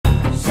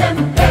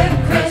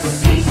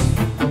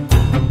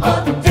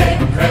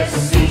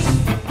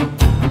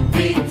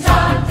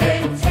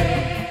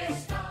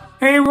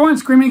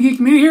everyone, Screaming Geek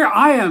Media here.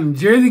 I am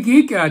Jerry the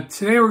Geek.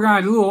 Today we're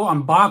going to do a little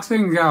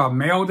unboxing. We got a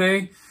mail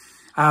day.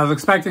 I was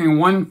expecting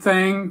one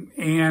thing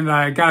and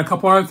I got a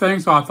couple other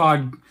things, so I thought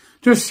I'd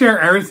just share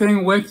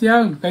everything with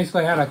you.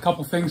 Basically, I had a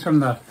couple things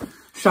from the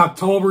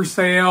Shocktober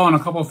sale and a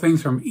couple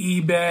things from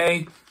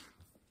eBay.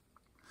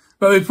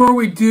 But before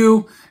we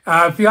do,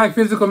 if you like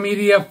physical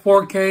media,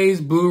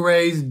 4Ks,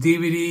 Blu-rays,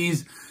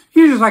 DVDs,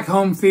 you just like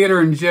home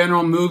theater in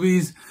general,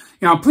 movies,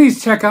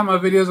 please check out my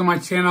videos on my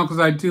channel because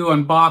I do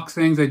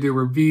unboxings, I do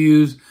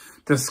reviews,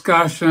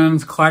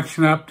 discussions,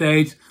 collection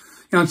updates.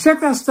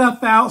 Check that stuff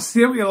out,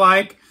 see what you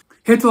like.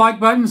 Hit the like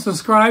button,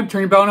 subscribe,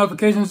 turn your bell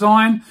notifications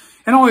on,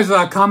 and always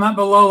comment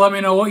below, let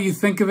me know what you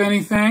think of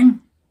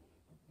anything.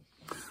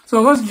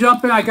 So let's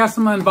jump in. I got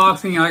some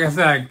unboxing, like I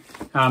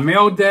said,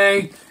 mail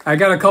day. I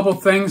got a couple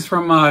things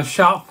from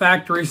Shout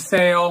Factory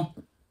sale.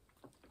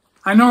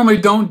 I normally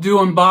don't do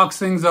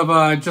unboxings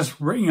of just,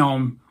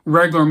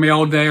 regular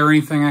mail day or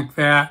anything like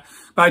that.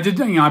 But I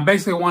did, I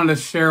basically wanted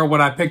to share what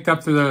I picked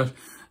up through the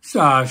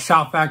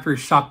Shout Factory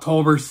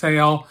Shocktober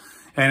sale.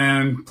 And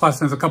then plus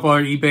there's a couple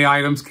other eBay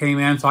items came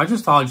in. So I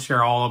just thought I'd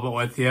share all of it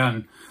with you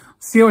and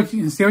see what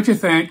you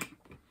think.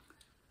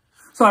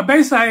 So I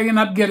ended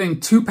up getting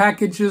 2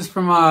 packages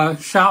from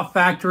Shout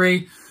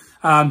Factory.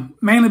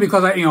 Mainly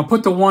because I,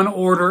 put the one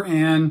order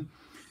in.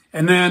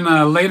 And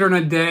then later in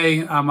the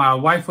day, my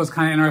wife was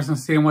kind of interested in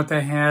seeing what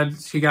they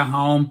had. She got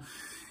home.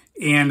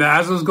 And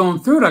as I was going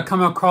through it, I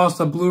come across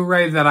a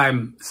Blu-ray that I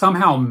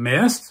somehow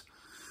missed.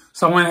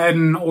 So I went ahead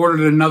and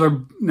ordered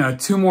another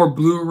 2 more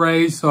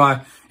Blu-rays. So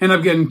I ended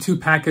up getting 2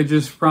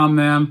 packages from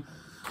them.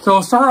 So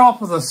I'll start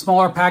off with a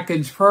smaller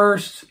package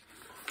first.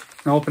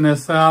 I'll open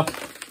this up.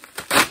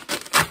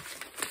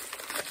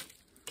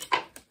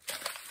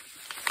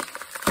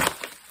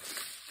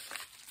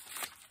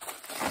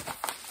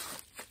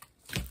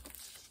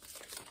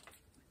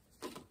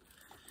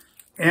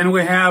 And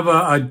we have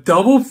a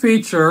double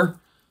feature,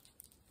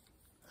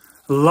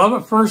 Love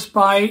at First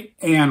Bite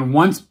and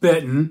Once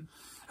Bitten.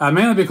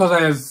 Mainly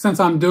because since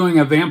I'm doing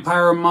a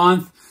vampire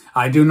month,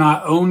 I do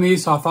not own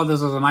these, so I thought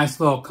this was a nice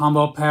little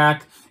combo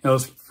pack. It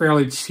was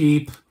fairly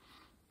cheap.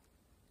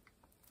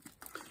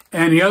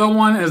 And the other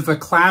one is the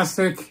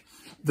classic,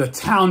 The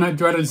Town That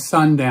Dreaded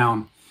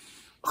Sundown.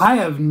 I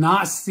have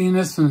not seen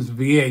this since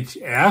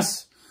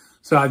VHS,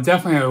 so I'm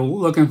definitely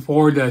looking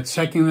forward to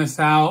checking this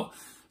out.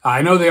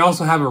 I know they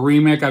also have a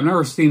remake. I've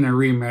never seen a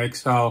remake,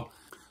 so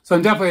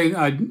I'm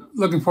definitely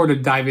looking forward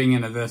to diving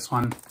into this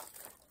one.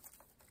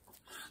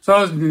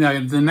 So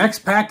the next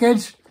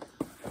package,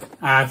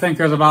 I think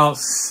there's about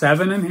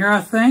 7 in here,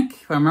 I think,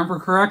 if I remember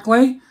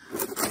correctly.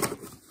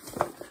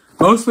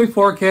 Mostly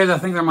 4Ks. I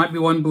think there might be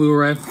 1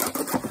 Blu-ray.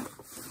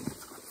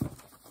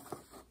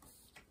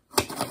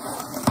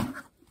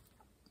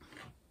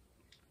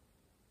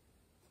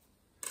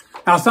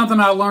 Now,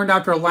 something I learned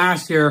after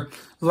last year.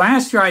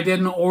 Last year, I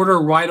didn't order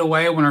right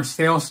away when our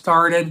sale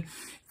started.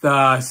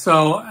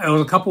 So it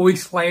was a couple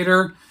weeks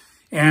later.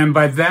 And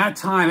by that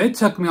time, it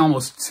took me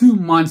almost 2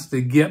 months to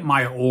get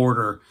my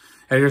order.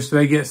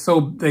 They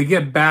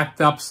get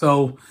backed up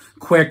so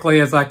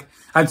quickly. It's like,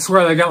 I'd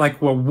swear they got like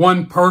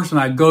one person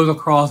that goes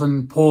across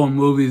and pulling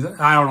movies.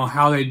 I don't know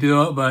how they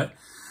do it, but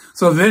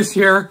so this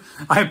year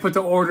I put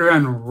the order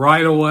in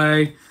right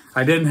away.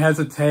 I didn't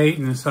hesitate,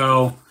 and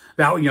so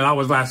that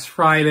was last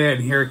Friday,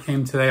 and here it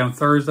came today on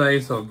Thursday.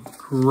 So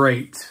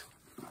great.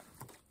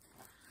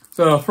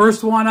 So the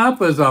first one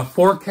up is a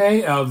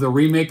 4K of the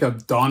remake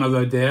of Dawn of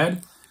the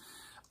Dead.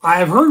 I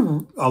have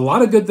heard a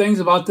lot of good things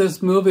about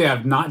this movie. I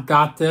have not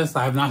got this.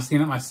 I have not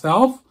seen it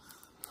myself.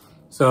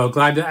 So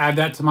glad to add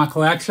that to my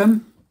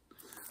collection.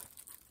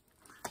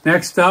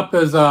 Next up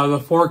is the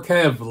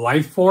 4K of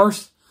Life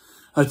Force.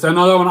 It's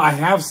another one. I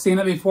have seen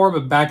it before,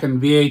 but back in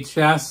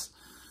VHS.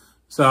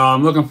 So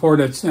I'm looking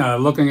forward to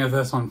looking at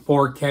this on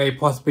 4K,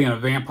 plus being a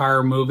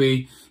vampire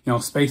movie,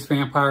 space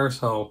vampire.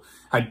 So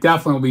I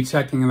definitely will be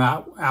checking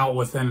that out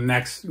within the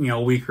next,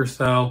 week or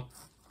so.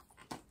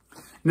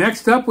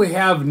 Next up, we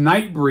have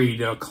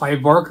Nightbreed, a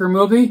Clive Barker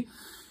movie.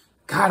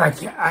 God,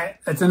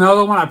 it's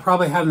another one I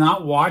probably have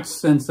not watched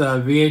since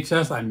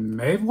VHS. I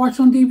may have watched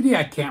on DVD.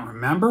 I can't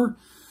remember,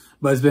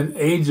 but it's been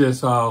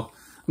ages. So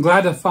I'm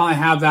glad to finally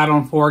have that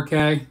on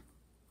 4K.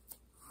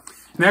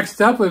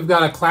 Next up, we've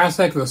got a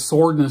classic, The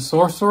Sword and the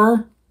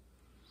Sorcerer.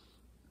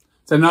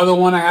 It's another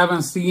one I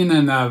haven't seen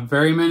in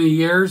very many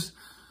years.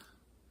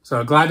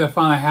 So glad to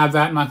finally have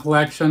that in my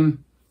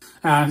collection.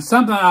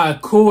 Something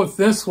cool with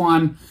this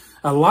one,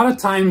 a lot of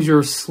times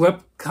your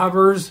slip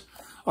covers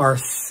are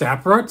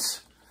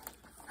separate.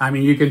 I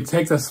mean, you can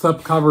take the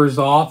slip covers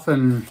off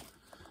and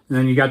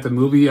then you got the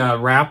movie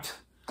wrapped.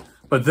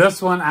 But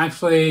this one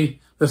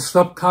actually, the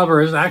slip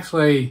cover is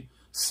actually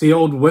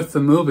sealed with the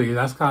movie.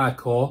 That's kind of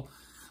cool.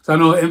 So I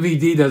know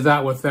MVD does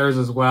that with theirs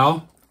as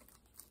well.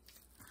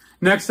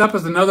 Next up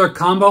is another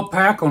combo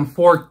pack on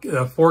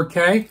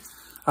 4K.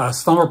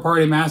 Slumber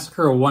Party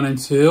Massacre 1 and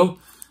 2.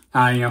 For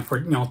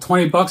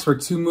 $20 for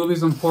 2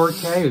 movies in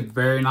 4K, it's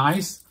very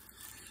nice.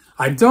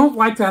 I don't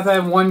like to have that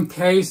in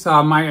 1K, so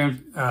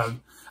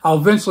I I'll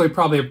eventually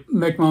probably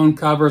make my own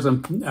covers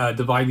and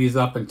divide these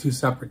up in 2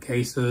 separate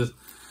cases.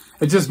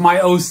 It's just my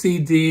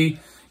OCD.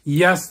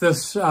 Yes,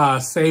 this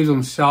saves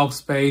on shelf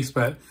space,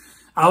 but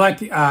I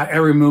like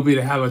every movie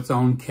to have its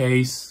own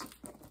case.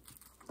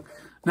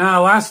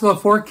 Now, last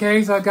of the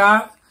 4Ks I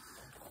got,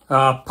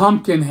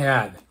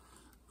 Pumpkinhead.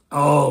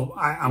 Oh,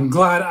 I'm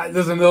glad.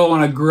 This is another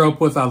one I grew up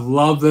with. I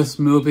love this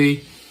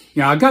movie.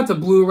 You know, I got the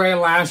Blu-ray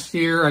last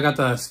year. I got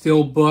the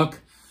Steel Book.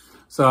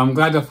 So I'm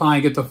glad to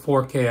finally get the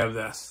 4K of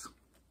this.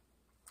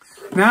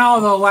 Now,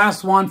 the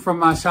last one from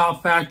my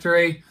Shout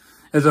Factory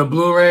is a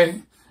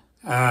Blu-ray.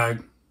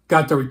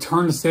 Got the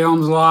Return to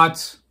Salem's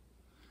Lot.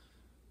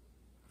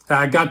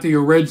 I got the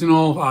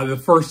original, the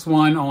first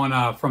one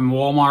on from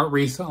Walmart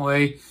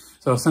recently.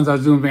 So since I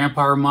was doing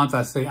Vampire Month,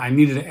 I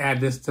needed to add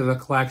this to the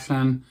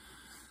collection.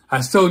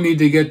 I still need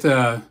to get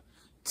the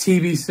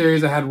TV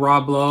series I had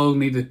Rob Lowe.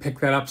 Need to pick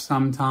that up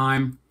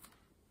sometime.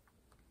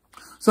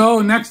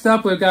 So next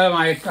up, we've got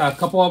a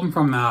couple of them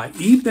from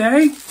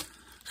eBay.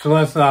 So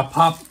let's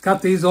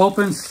cut these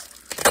open,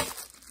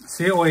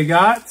 see what we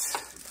got.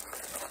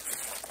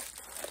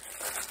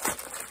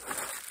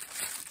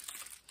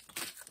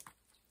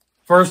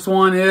 First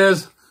one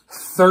is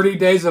 30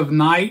 Days of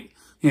Night.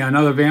 You know,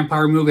 another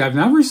vampire movie. I've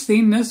never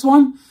seen this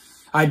one.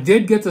 I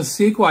did get the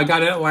sequel. I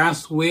got it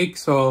last week,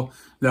 so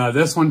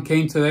this one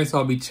came today, so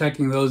I'll be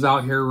checking those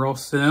out here real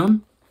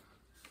soon.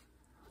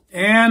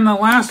 And the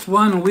last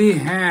one we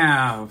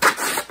have.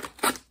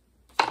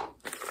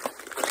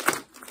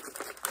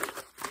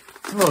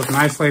 Oh, it's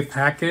nicely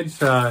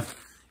packaged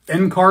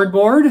in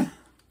cardboard.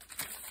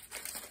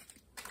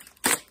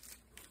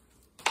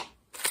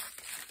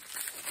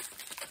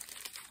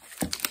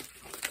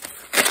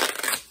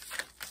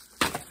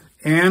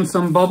 And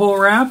some bubble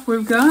wrap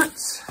we've got.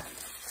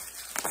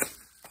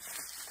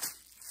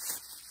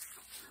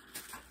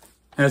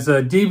 It's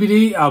a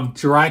DVD of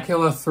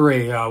Dracula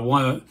 3.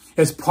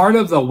 It's part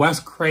of the Wes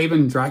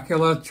Craven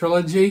Dracula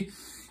trilogy.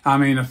 I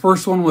mean, the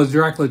first one was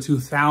Dracula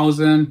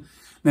 2000.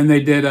 Then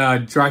they did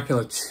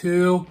Dracula 2.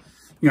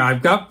 You know,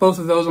 I've got both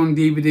of those on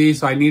DVD,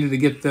 so I needed to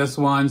get this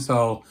one.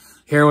 So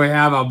here we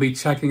have. I'll be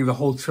checking the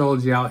whole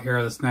trilogy out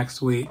here this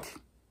next week.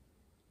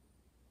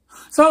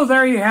 So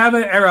there you have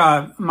it.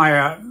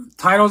 My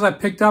titles I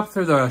picked up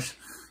through the,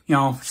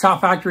 Shout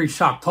Factory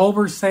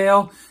Shocktober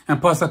sale, and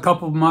plus a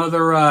couple of other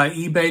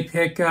eBay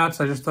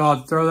pickups. I just thought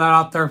I'd throw that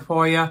out there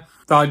for you.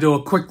 Thought I'd do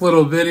a quick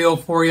little video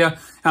for you.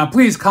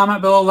 Please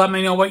comment below. Let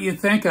me know what you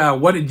think.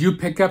 What did you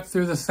pick up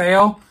through the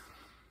sale?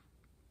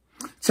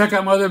 Check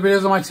out my other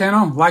videos on my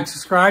channel. Like,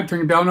 subscribe, turn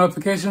your bell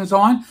notifications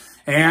on,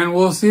 and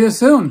we'll see you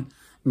soon.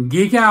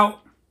 Geek out.